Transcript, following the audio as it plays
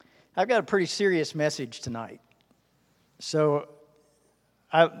I've got a pretty serious message tonight. So,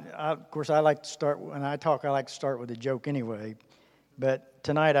 of course, I like to start, when I talk, I like to start with a joke anyway. But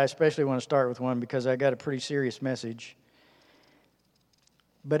tonight, I especially want to start with one because I got a pretty serious message.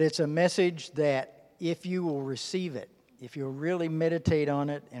 But it's a message that if you will receive it, if you'll really meditate on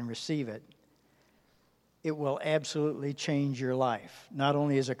it and receive it, it will absolutely change your life, not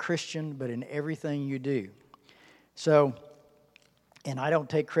only as a Christian, but in everything you do. So, and I don't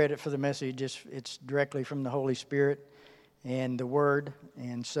take credit for the message, it's directly from the Holy Spirit and the Word.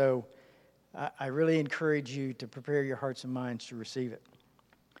 And so I really encourage you to prepare your hearts and minds to receive it.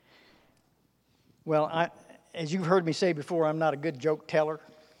 Well, as you've heard me say before, I'm not a good joke teller.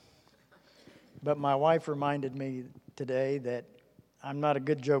 But my wife reminded me today that I'm not a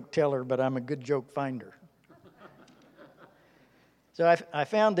good joke teller, but I'm a good joke finder. So I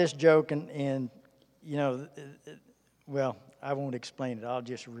found this joke, and you know, well, I won't explain it. I'll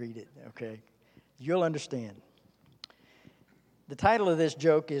just read it, okay? You'll understand. The title of this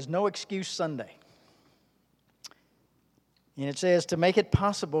joke is No Excuse Sunday. And it says, to make it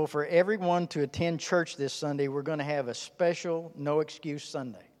possible for everyone to attend church this Sunday, we're going to have a special No Excuse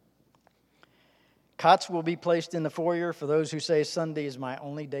Sunday. Cots will be placed in the foyer for those who say Sunday is my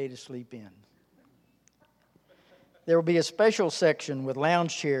only day to sleep in. There will be a special section with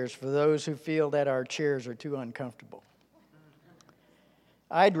lounge chairs for those who feel that our chairs are too uncomfortable.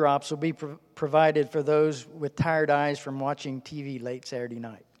 Eye drops will be provided for those with tired eyes from watching TV late Saturday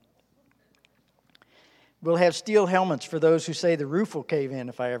night. We'll have steel helmets for those who say the roof will cave in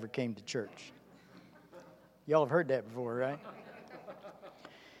if I ever came to church. Y'all have heard that before, right?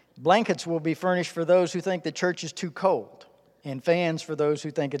 Blankets will be furnished for those who think the church is too cold, and fans for those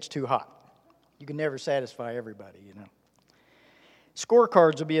who think it's too hot. You can never satisfy everybody, you know.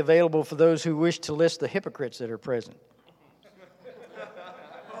 Scorecards will be available for those who wish to list the hypocrites that are present.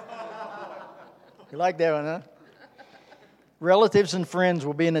 You like that one, huh? Relatives and friends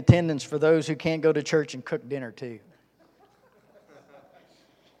will be in attendance for those who can't go to church and cook dinner too.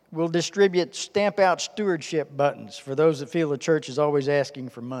 We'll distribute stamp out stewardship buttons for those that feel the church is always asking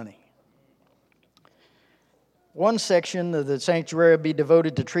for money. One section of the sanctuary will be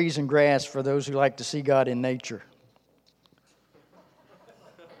devoted to trees and grass for those who like to see God in nature.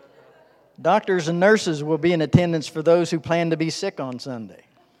 Doctors and nurses will be in attendance for those who plan to be sick on Sunday.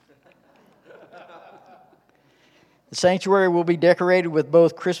 The sanctuary will be decorated with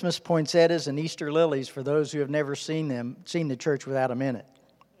both Christmas poinsettias and Easter lilies for those who have never seen the church without them in it.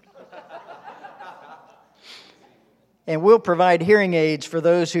 And we'll provide hearing aids for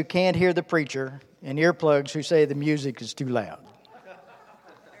those who can't hear the preacher and earplugs who say the music is too loud.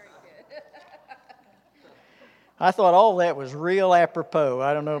 I thought all that was real apropos.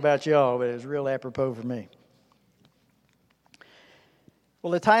 I don't know about y'all, but it was real apropos for me.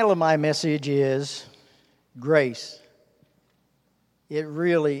 Well, the title of my message is Grace. It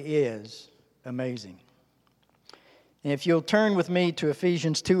really is amazing. And if you'll turn with me to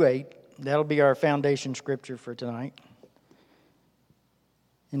Ephesians 2:8, that'll be our foundation scripture for tonight.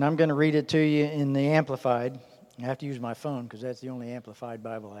 And I'm going to read it to you in the Amplified. I have to use my phone because that's the only Amplified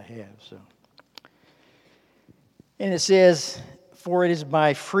Bible I have. So, and it says, for it is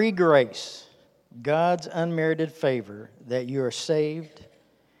by free grace, God's unmerited favor, that you are saved,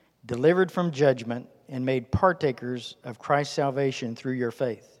 delivered from judgment, and made partakers of Christ's salvation through your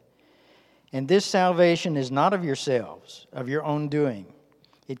faith. And this salvation is not of yourselves, of your own doing.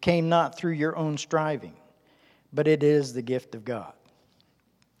 It came not through your own striving, but it is the gift of God.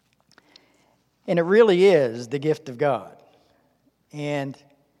 And it really is the gift of God. And,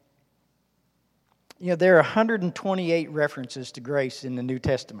 you know, there are 128 references to grace in the New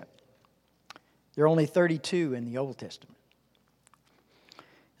Testament. There are only 32 in the Old Testament.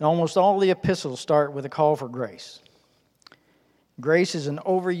 And almost all the epistles start with a call for grace. Grace is an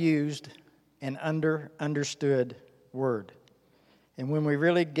overused and understood word. And when we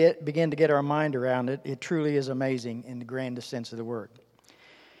really begin to get our mind around it, it truly is amazing in the grandest sense of the word.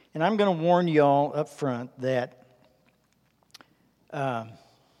 And I'm going to warn you all up front that the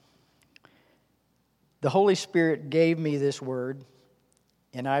Holy Spirit gave me this word,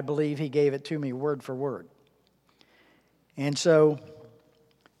 and I believe He gave it to me word for word. And so,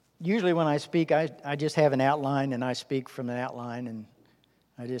 usually when I speak, I just have an outline, and I speak from an outline, and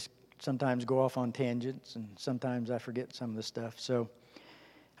I just sometimes go off on tangents, and sometimes I forget some of the stuff. So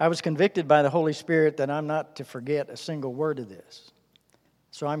I was convicted by the Holy Spirit that I'm not to forget a single word of this.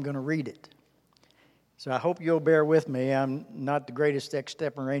 So I'm going to read it. So I hope you'll bear with me. I'm not the greatest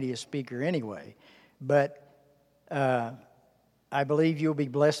extemporaneous speaker anyway, but I believe you'll be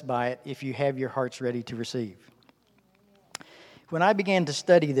blessed by it if you have your hearts ready to receive. When I began to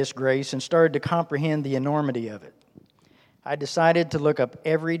study this grace and started to comprehend the enormity of it, I decided to look up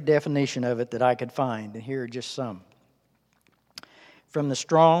every definition of it that I could find, and here are just some. From the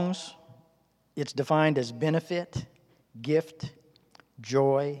Strong's, it's defined as benefit, gift,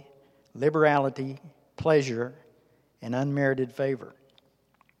 joy, liberality, pleasure, and unmerited favor.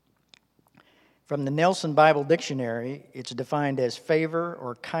 From the Nelson Bible Dictionary, it's defined as favor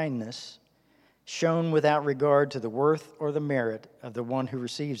or kindness shown without regard to the worth or the merit of the one who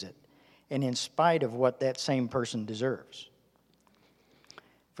receives it, and in spite of what that same person deserves.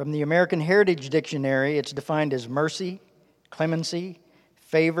 From the American Heritage Dictionary, it's defined as mercy, clemency,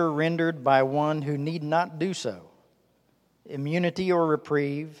 favor rendered by one who need not do so, immunity or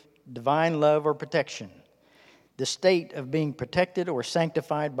reprieve, divine love or protection, the state of being protected or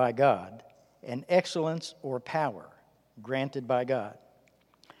sanctified by God, and excellence or power granted by God.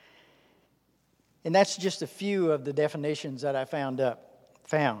 And that's just a few of the definitions that I found.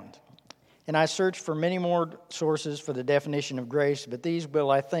 And I searched for many more sources for the definition of grace, but these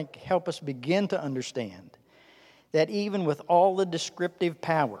will, I think, help us begin to understand that even with all the descriptive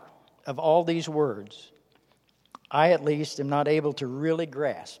power of all these words, I at least am not able to really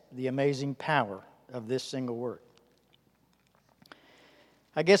grasp the amazing power of this single word.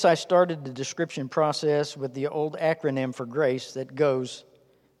 I guess I started the description process with the old acronym for grace that goes,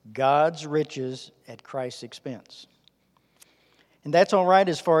 God's riches at Christ's expense. And that's all right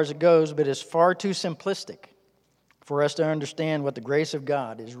as far as it goes, but it's far too simplistic for us to understand what the grace of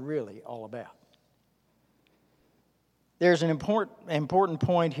God is really all about. There's an important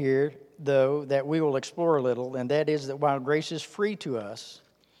point here, though, that we will explore a little, and that is that while grace is free to us,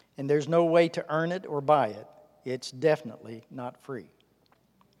 and there's no way to earn it or buy it, it's definitely not free.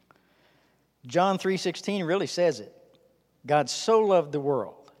 John 3:16 really says it. God so loved the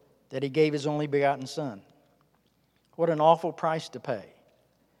world that he gave his only begotten Son. What an awful price to pay.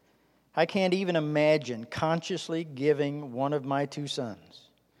 I can't even imagine consciously giving one of my two sons,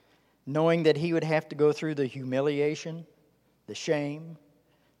 knowing that he would have to go through the humiliation, the shame,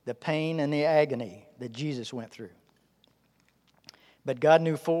 the pain, and the agony that Jesus went through. But God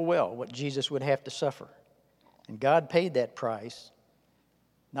knew full well what Jesus would have to suffer. And God paid that price,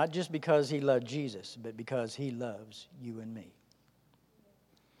 not just because he loved Jesus, but because he loves you and me.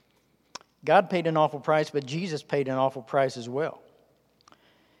 God paid an awful price, but Jesus paid an awful price as well.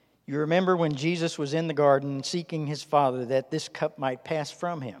 You remember when Jesus was in the garden seeking his Father that this cup might pass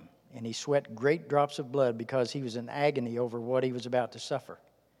from him, and he sweat great drops of blood because he was in agony over what he was about to suffer.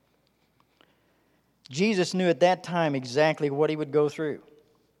 Jesus knew at that time exactly what he would go through.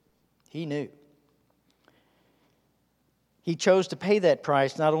 He knew. He chose to pay that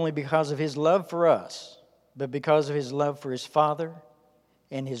price not only because of his love for us, but because of his love for his Father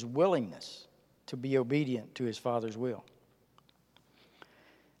and his willingness to be obedient to his Father's will.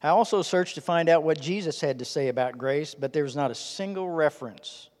 I also searched to find out what Jesus had to say about grace, but there was not a single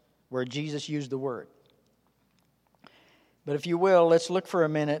reference where Jesus used the word. But if you will, let's look for a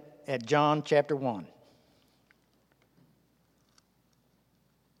minute at John chapter 1.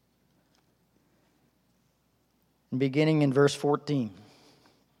 Beginning in verse 14.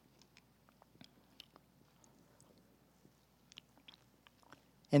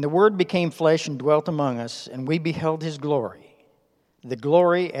 And the Word became flesh and dwelt among us, and we beheld his glory, the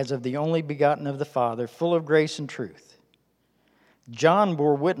glory as of the only begotten of the Father, full of grace and truth. John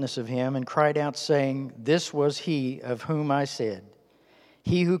bore witness of him and cried out, saying, This was he of whom I said,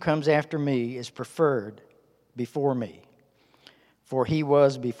 He who comes after me is preferred before me, for he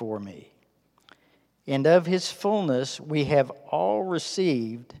was before me. And of his fullness we have all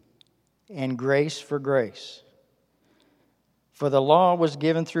received, and grace for grace. For the law was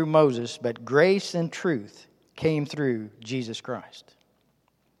given through Moses, but grace and truth came through Jesus Christ.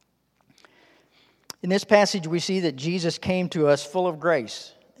 In this passage, we see that Jesus came to us full of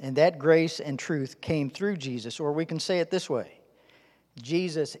grace, and that grace and truth came through Jesus. Or we can say it this way: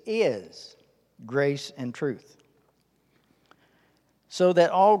 Jesus is grace and truth. So that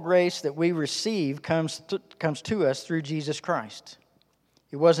all grace that we receive comes to us through Jesus Christ.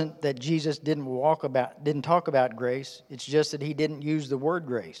 It wasn't that Jesus didn't talk about grace. It's just that he didn't use the word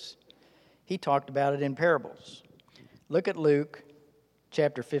grace. He talked about it in parables. Look at Luke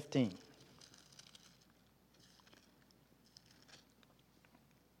chapter 15.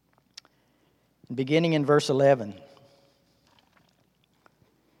 Beginning in verse 11.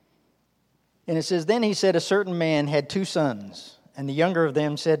 And it says, Then he said, A certain man had two sons, and the younger of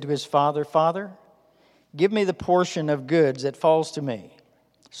them said to his father, Father, give me the portion of goods that falls to me.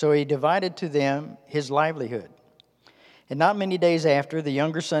 So he divided to them his livelihood. And not many days after, the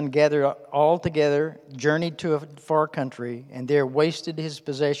younger son gathered all together, journeyed to a far country, and there wasted his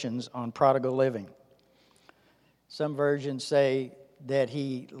possessions on prodigal living. Some versions say that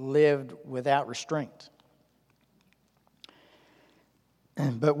he lived without restraint.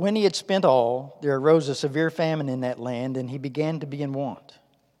 But when he had spent all, there arose a severe famine in that land, and he began to be in want.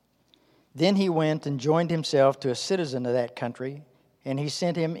 Then he went and joined himself to a citizen of that country, and he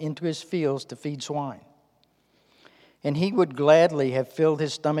sent him into his fields to feed swine. And he would gladly have filled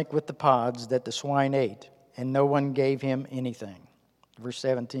his stomach with the pods that the swine ate, and no one gave him anything. Verse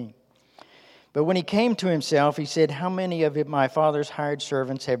 17. But when he came to himself, he said, how many of my father's hired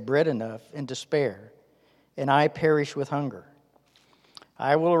servants have bread enough and to spare, and I perish with hunger?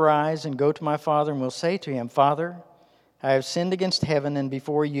 I will arise and go to my father and will say to him, Father, I have sinned against heaven and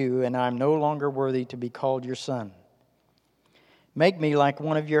before you, and I am no longer worthy to be called your son. Make me like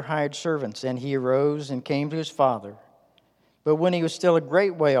one of your hired servants. And he arose and came to his father. But when he was still a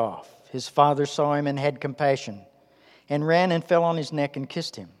great way off, his father saw him and had compassion, and ran and fell on his neck and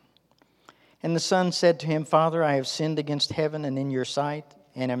kissed him. And the son said to him, Father, I have sinned against heaven and in your sight,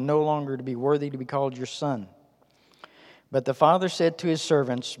 and am no longer to be worthy to be called your son. But the father said to his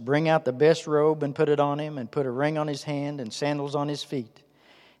servants, bring out the best robe and put it on him, and put a ring on his hand and sandals on his feet.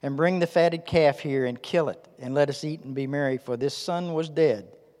 And bring the fatted calf here and kill it, and let us eat and be merry. For this son was dead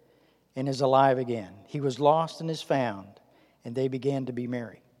and is alive again. He was lost and is found. And they began to be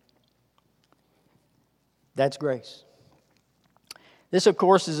merry. That's grace. This, of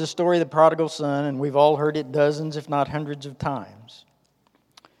course, is the story of the prodigal son, and we've all heard it dozens, if not hundreds of times.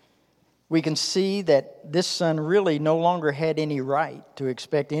 We can see that this son really no longer had any right to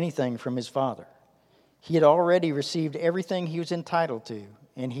expect anything from his father. He had already received everything he was entitled to,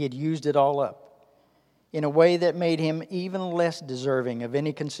 and he had used it all up in a way that made him even less deserving of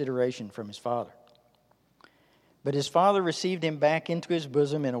any consideration from his father. But his father received him back into his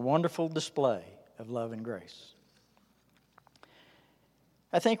bosom in a wonderful display of love and grace.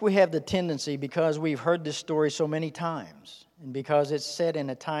 I think we have the tendency, because we've heard this story so many times, and because it's set in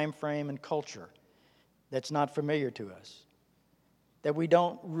a time frame and culture that's not familiar to us, that we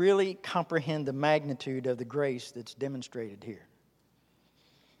don't really comprehend the magnitude of the grace that's demonstrated here.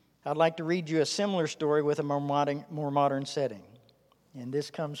 I'd like to read you a similar story with a more modern setting. And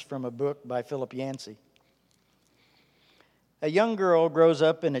this comes from a book by Philip Yancey. A young girl grows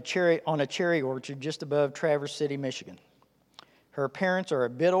up on a cherry orchard just above Traverse City, Michigan. Her parents are a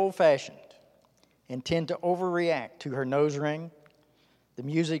bit old-fashioned and tend to overreact to her nose ring, the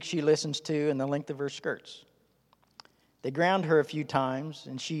music she listens to, and the length of her skirts. They ground her a few times,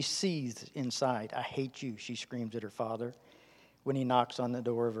 and she seethes inside. I hate you, she screams at her father when he knocks on the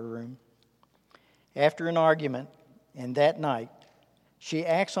door of her room. After an argument, and that night, she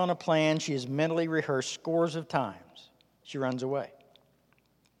acts on a plan she has mentally rehearsed scores of times. She runs away.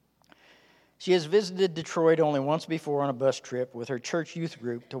 She has visited Detroit only once before on a bus trip with her church youth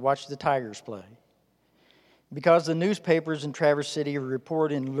group to watch the Tigers play. Because the newspapers in Traverse City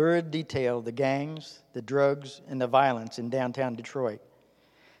report in lurid detail the gangs, the drugs, and the violence in downtown Detroit,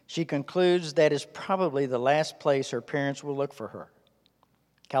 she concludes that is probably the last place her parents will look for her.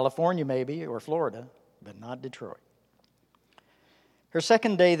 California maybe, or Florida, but not Detroit. Her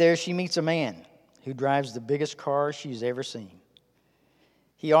second day there, she meets a man who drives the biggest car she's ever seen.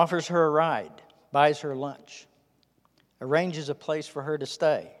 He offers her a ride, buys her lunch, arranges a place for her to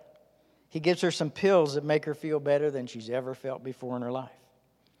stay. He gives her some pills that make her feel better than she's ever felt before in her life.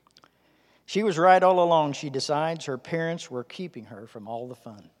 She was right all along, she decides. Her parents were keeping her from all the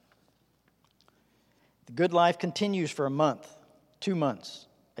fun. The good life continues for a month, 2 months,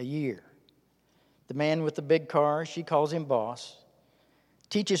 a year. The man with the big car, she calls him boss,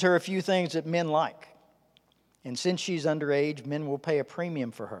 teaches her a few things that men like. And since she's underage, men will pay a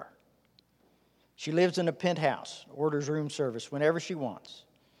premium for her. She lives in a penthouse, orders room service whenever she wants.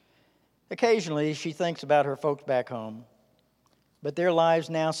 Occasionally, she thinks about her folks back home, but their lives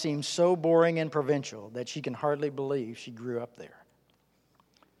now seem so boring and provincial that she can hardly believe she grew up there.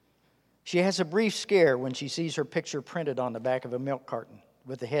 She has a brief scare when she sees her picture printed on the back of a milk carton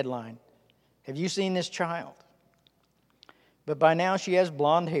with the headline, "Have you seen this child?" But by now she has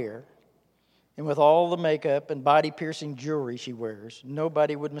blonde hair, and with all the makeup and body-piercing jewelry she wears,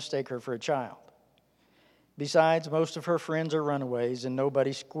 nobody would mistake her for a child. Besides, most of her friends are runaways, and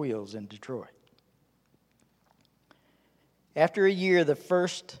nobody squeals in Detroit. After a year, the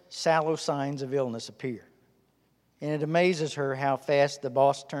first sallow signs of illness appear, and it amazes her how fast the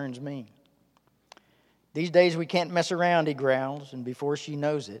boss turns mean. "These days we can't mess around," he growls, and before she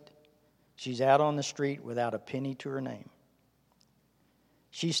knows it, she's out on the street without a penny to her name.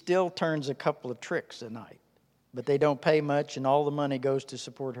 She still turns a couple of tricks a night, but they don't pay much, and all the money goes to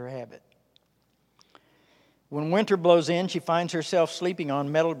support her habit. When winter blows in, she finds herself sleeping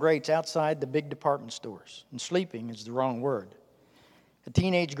on metal grates outside the big department stores. And sleeping is the wrong word. A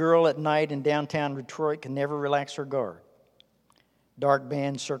teenage girl at night in downtown Detroit can never relax her guard. Dark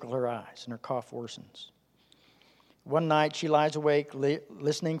bands circle her eyes, and her cough worsens. One night, she lies awake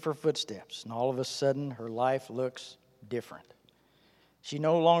listening for footsteps, and all of a sudden, her life looks different. She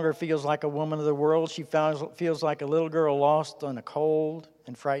no longer feels like a woman of the world. She feels like a little girl lost in a cold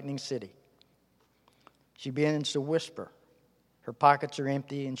and frightening city. She begins to whisper. Her pockets are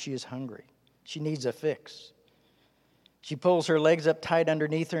empty and she is hungry. She needs a fix. She pulls her legs up tight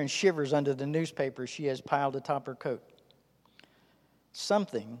underneath her and shivers under the newspaper she has piled atop her coat.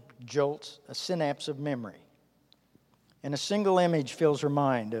 Something jolts a synapse of memory, and a single image fills her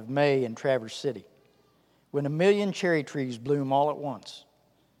mind of May in Traverse City, when a million cherry trees bloom all at once,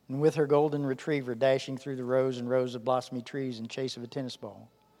 and with her golden retriever dashing through the rows and rows of blossomy trees in chase of a tennis ball.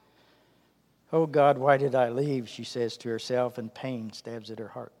 "Oh God, why did I leave?" she says to herself, and pain stabs at her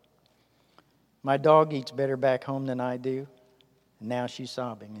heart. "My dog eats better back home than I do." And now she's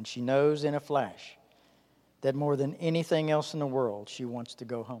sobbing, and she knows in a flash that more than anything else in the world, she wants to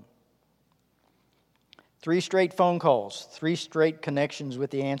go home. 3 straight phone calls, 3 straight connections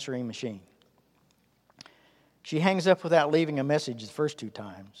with the answering machine. She hangs up without leaving a message the first 2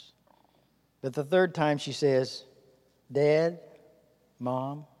 times. But the 3rd time she says, "Dad,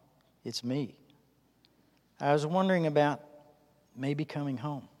 Mom, it's me. I was wondering about maybe coming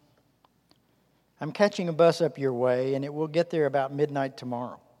home. I'm catching a bus up your way, and it will get there about midnight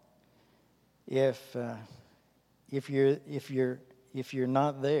tomorrow. If you're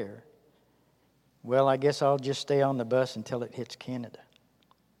not there, well, I guess I'll just stay on the bus until it hits Canada."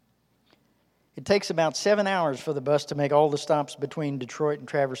 It takes about 7 hours for the bus to make all the stops between Detroit and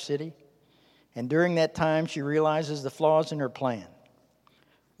Traverse City, and during that time, she realizes the flaws in her plan.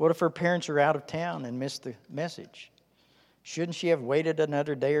 What if her parents are out of town and missed the message? Shouldn't she have waited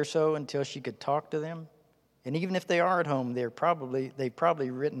another day or so until she could talk to them? And even if they are at home, they've probably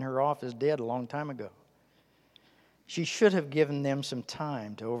written her off as dead a long time ago. She should have given them some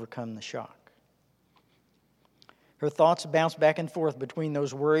time to overcome the shock. Her thoughts bounce back and forth between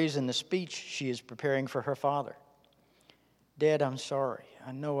those worries and the speech she is preparing for her father. "Dad, I'm sorry.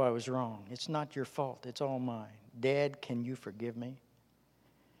 I know I was wrong. It's not your fault. It's all mine. Dad, can you forgive me?"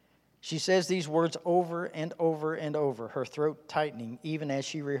 She says these words over and over and over, her throat tightening even as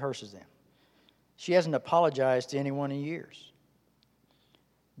she rehearses them. She hasn't apologized to anyone in years.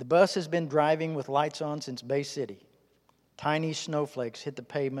 The bus has been driving with lights on since Bay City. Tiny snowflakes hit the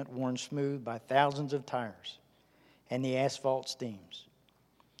pavement, worn smooth by thousands of tires, and the asphalt steams.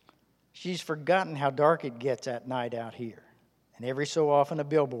 She's forgotten how dark it gets at night out here, and every so often a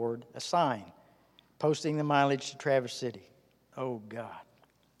billboard, a sign, posting the mileage to Traverse City. Oh, God.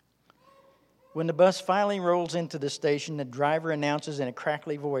 When the bus finally rolls into the station, the driver announces in a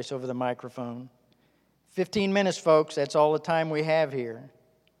crackly voice over the microphone, 15 minutes, folks, that's all the time we have here.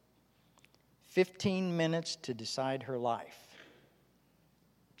 15 minutes to decide her life.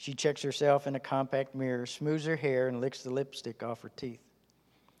 She checks herself in a compact mirror, smooths her hair, and licks the lipstick off her teeth.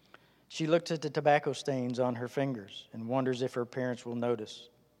 She looks at the tobacco stains on her fingers and wonders if her parents will notice,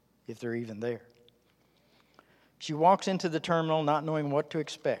 if they're even there. She walks into the terminal not knowing what to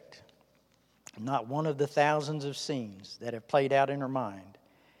expect. Not one of the thousands of scenes that have played out in her mind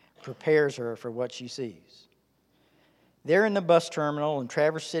prepares her for what she sees. There in the bus terminal in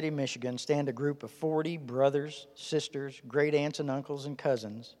Traverse City, Michigan, stand a group of 40 brothers, sisters, great aunts and uncles and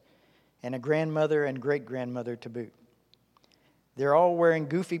cousins, and a grandmother and great-grandmother to boot. They're all wearing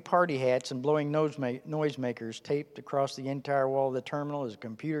goofy party hats and blowing noisemakers. Taped across the entire wall of the terminal is a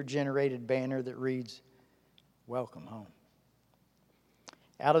computer-generated banner that reads, "Welcome home."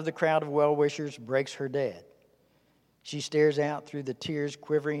 Out of the crowd of well-wishers breaks her dad. She stares out through the tears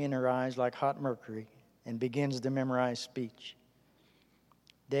quivering in her eyes like hot mercury and begins the memorized speech.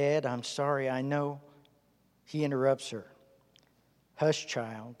 "Dad, I'm sorry, I know." He interrupts her. "Hush,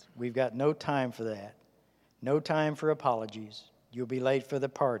 child. We've got no time for that. No time for apologies. You'll be late for the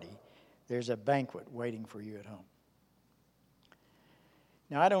party. There's a banquet waiting for you at home."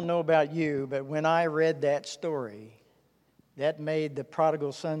 Now, I don't know about you, but when I read that story, that made the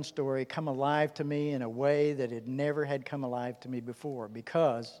prodigal son story come alive to me in a way that it never had come alive to me before,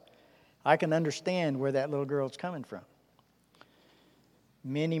 because I can understand where that little girl's coming from.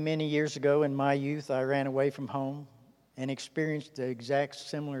 Many, many years ago in my youth, I ran away from home and experienced the exact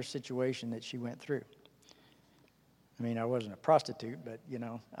similar situation that she went through. I mean, I wasn't a prostitute, but,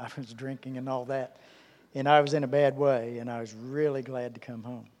 I was drinking and all that, and I was in a bad way, and I was really glad to come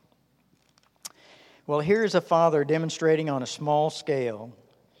home. Well, here's a father demonstrating on a small scale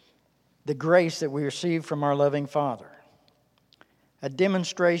the grace that we receive from our loving Father. A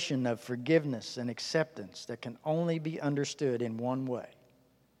demonstration of forgiveness and acceptance that can only be understood in one way.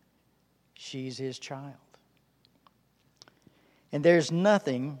 She's his child. And there's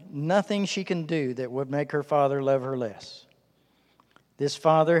nothing she can do that would make her father love her less. This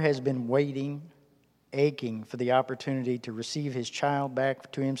father has been waiting, aching for the opportunity to receive his child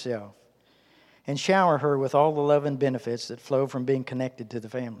back to himself and shower her with all the love and benefits that flow from being connected to the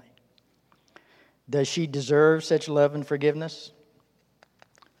family. Does she deserve such love and forgiveness?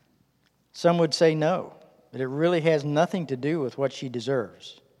 Some would say no, but it really has nothing to do with what she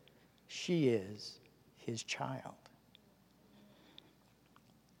deserves. She is his child.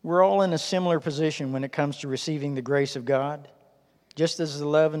 We're all in a similar position when it comes to receiving the grace of God. Just as the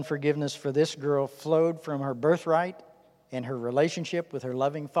love and forgiveness for this girl flowed from her birthright and her relationship with her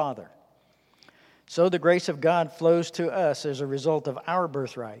loving Father, so the grace of God flows to us as a result of our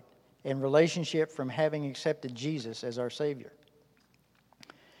birthright and relationship from having accepted Jesus as our Savior.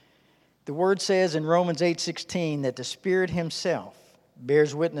 The Word says in Romans 8:16 that the Spirit Himself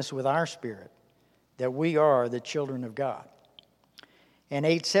bears witness with our spirit that we are the children of God. And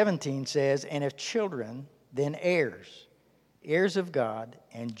 8:17 says, and if children, then heirs, heirs of God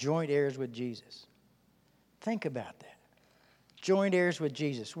and joint heirs with Jesus. Think about that. Joint heirs with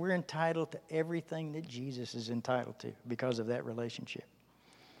Jesus. We're entitled to everything that Jesus is entitled to because of that relationship.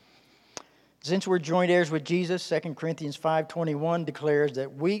 Since we're joint heirs with Jesus, 2 Corinthians 5:21 declares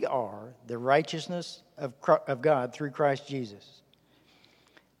that we are the righteousness of God through Christ Jesus.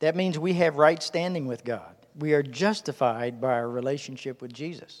 That means we have right standing with God. We are justified by our relationship with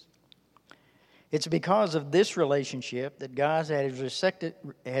Jesus. It's because of this relationship that God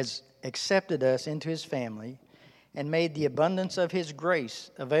has accepted us into His family and made the abundance of His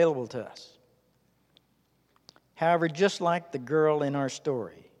grace available to us. However, just like the girl in our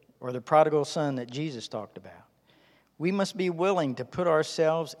story, or the prodigal son that Jesus talked about, we must be willing to put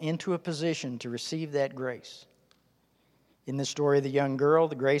ourselves into a position to receive that grace. In the story of the young girl,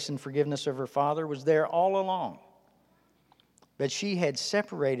 the grace and forgiveness of her father was there all along. But she had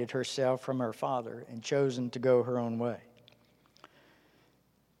separated herself from her father and chosen to go her own way.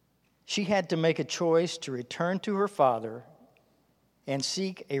 She had to make a choice to return to her father and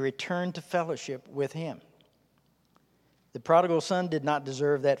seek a return to fellowship with him. The prodigal son did not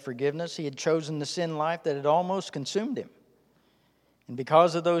deserve that forgiveness. He had chosen the sin life that had almost consumed him. And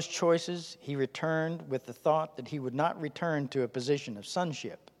because of those choices, he returned with the thought that he would not return to a position of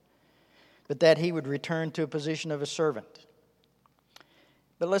sonship, but that he would return to a position of a servant.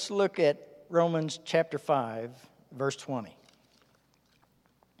 But let's look at Romans chapter 5, verse 20.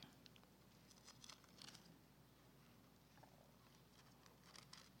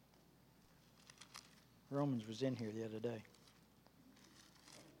 Romans was in here the other day.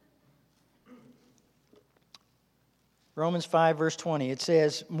 Romans 5, verse 20, it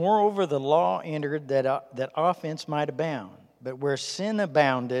says, moreover, the law entered that offense might abound. But where sin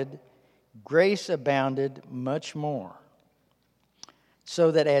abounded, grace abounded much more.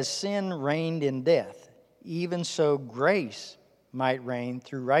 So that as sin reigned in death, even so grace might reign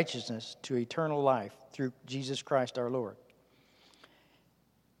through righteousness to eternal life through Jesus Christ our Lord.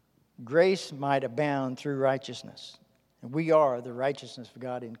 Grace might abound through righteousness. And we are the righteousness of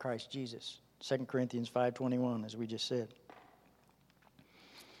God in Christ Jesus. 2 Corinthians 5:21, as we just said.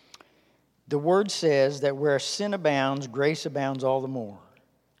 The Word says that where sin abounds, grace abounds all the more.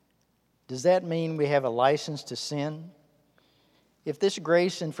 Does that mean we have a license to sin? If this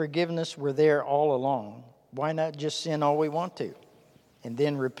grace and forgiveness were there all along, why not just sin all we want to and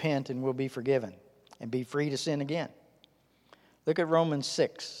then repent and we'll be forgiven and be free to sin again? Look at Romans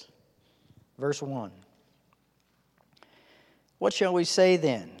 6. Verse 1. What shall we say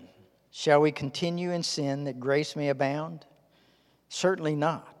then? Shall we continue in sin that grace may abound? Certainly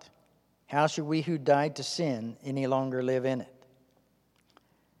not. How should we who died to sin any longer live in it?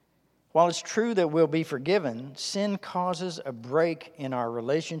 While it's true that we'll be forgiven, sin causes a break in our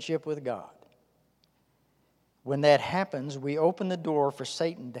relationship with God. When that happens, we open the door for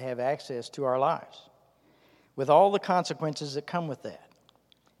Satan to have access to our lives, with all the consequences that come with that.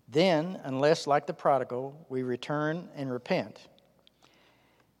 Then, unless, like the prodigal, we return and repent,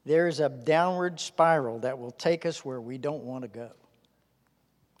 there is a downward spiral that will take us where we don't want to go.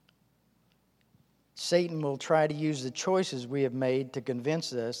 Satan will try to use the choices we have made to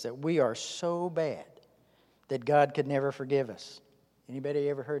convince us that we are so bad that God could never forgive us. Anybody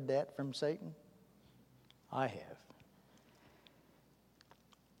ever heard that from Satan? I have.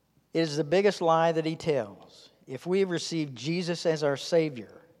 It is the biggest lie that he tells. If we have received Jesus as our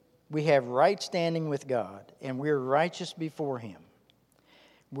Savior, we have right standing with God, and we're righteous before Him.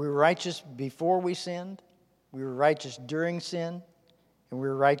 We're righteous before we sinned, we were righteous during sin, and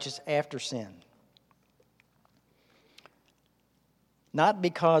we're righteous after sin. Not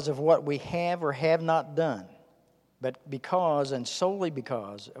because of what we have or have not done, but because and solely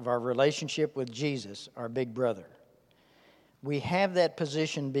because of our relationship with Jesus, our big brother. We have that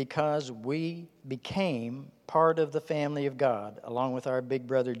position because we became part of the family of God along with our big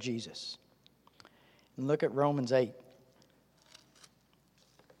brother Jesus. And look at Romans 8.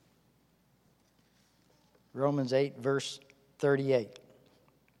 Romans 8, verse 38.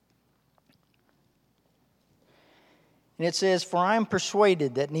 And it says, "For I am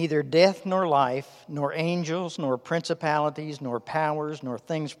persuaded that neither death nor life, nor angels, nor principalities, nor powers, nor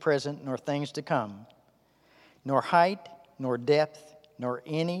things present, nor things to come, nor height, nor depth, nor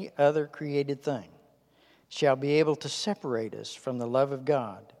any other created thing shall be able to separate us from the love of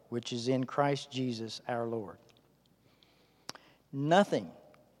God, which is in Christ Jesus our Lord." Nothing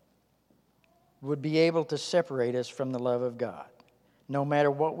would be able to separate us from the love of God. No matter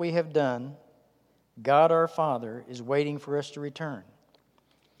what we have done, God our Father is waiting for us to return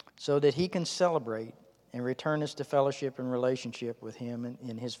so that He can celebrate and return us to fellowship and relationship with Him and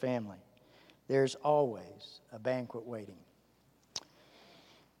in His family. There's always a banquet waiting.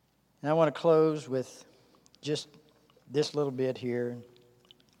 And I want to close with just this little bit here.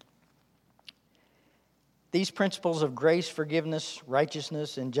 These principles of grace, forgiveness,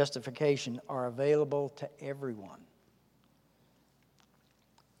 righteousness, and justification are available to everyone,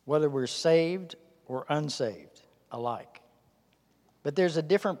 whether we're saved or unsaved alike. But there's a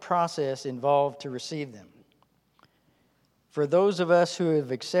different process involved to receive them. For those of us who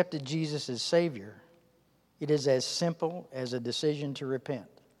have accepted Jesus as Savior, it is as simple as a decision to repent.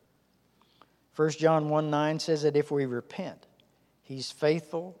 1 John 1:9 says that if we repent, He's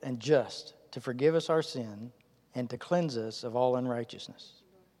faithful and just to forgive us our sin and to cleanse us of all unrighteousness.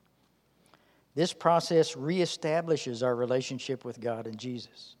 This process reestablishes our relationship with God and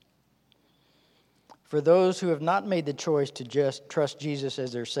Jesus. For those who have not made the choice to just trust Jesus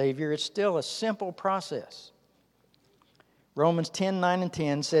as their Savior, it's still a simple process. Romans 10:9 and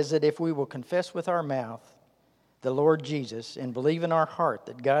 10 says that if we will confess with our mouth the Lord Jesus and believe in our heart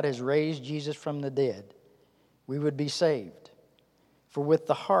that God has raised Jesus from the dead, we would be saved. For with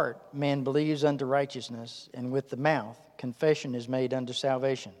the heart man believes unto righteousness, and with the mouth confession is made unto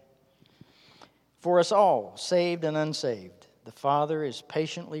salvation. For us all, saved and unsaved, the Father is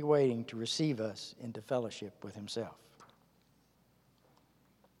patiently waiting to receive us into fellowship with Himself.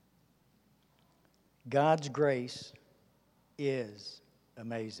 God's grace is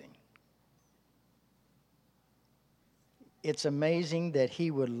amazing. It's amazing that He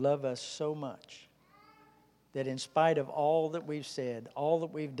would love us so much that in spite of all that we've said, all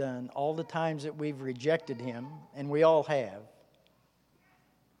that we've done, all the times that we've rejected Him, and we all have,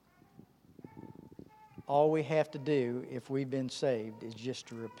 all we have to do if we've been saved is just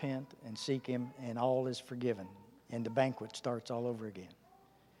to repent and seek Him, and all is forgiven, and the banquet starts all over again.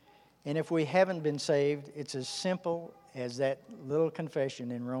 And if we haven't been saved, it's as simple as that little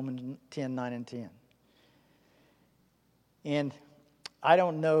confession in Romans 10:9 and 10. And I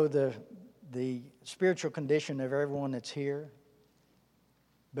don't know the spiritual condition of everyone that's here,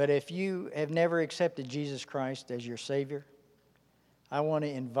 but if you have never accepted Jesus Christ as your Savior, I want to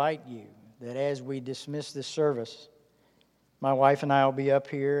invite you that as we dismiss this service, my wife and I will be up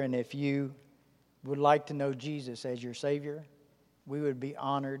here, and if you would like to know Jesus as your Savior, we would be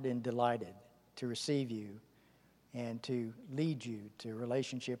honored and delighted to receive you and to lead you to a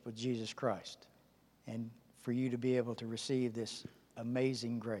relationship with Jesus Christ, and for you to be able to receive this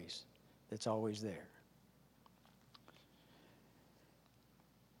amazing grace that's always there.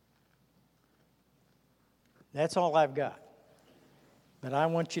 That's all I've got. But I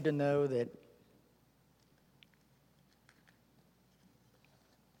want you to know that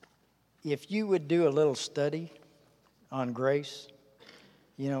if you would do a little study on grace,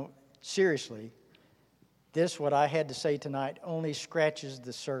 seriously, what I had to say tonight only scratches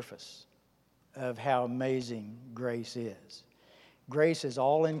the surface of how amazing grace is. Grace is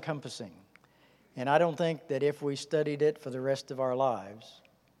all-encompassing. And I don't think that if we studied it for the rest of our lives,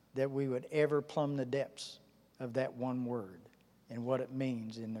 that we would ever plumb the depths of that one word and what it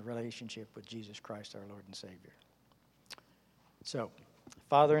means in the relationship with Jesus Christ, our Lord and Savior. So,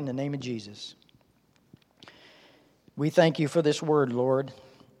 Father, in the name of Jesus, we thank you for this word, Lord.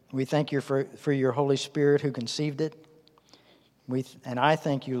 We thank you for your Holy Spirit who conceived it. And I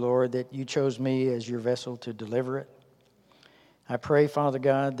thank you, Lord, that you chose me as your vessel to deliver it. I pray, Father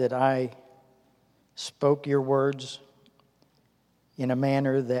God, that I spoke your words in a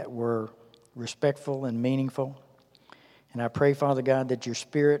manner that were respectful and meaningful. And I pray, Father God, that your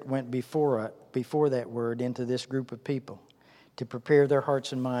Spirit went before that word into this group of people to prepare their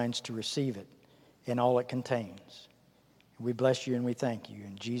hearts and minds to receive it and all it contains. We bless you and we thank you.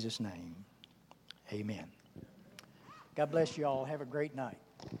 In Jesus' name, amen. God bless you all. Have a great night.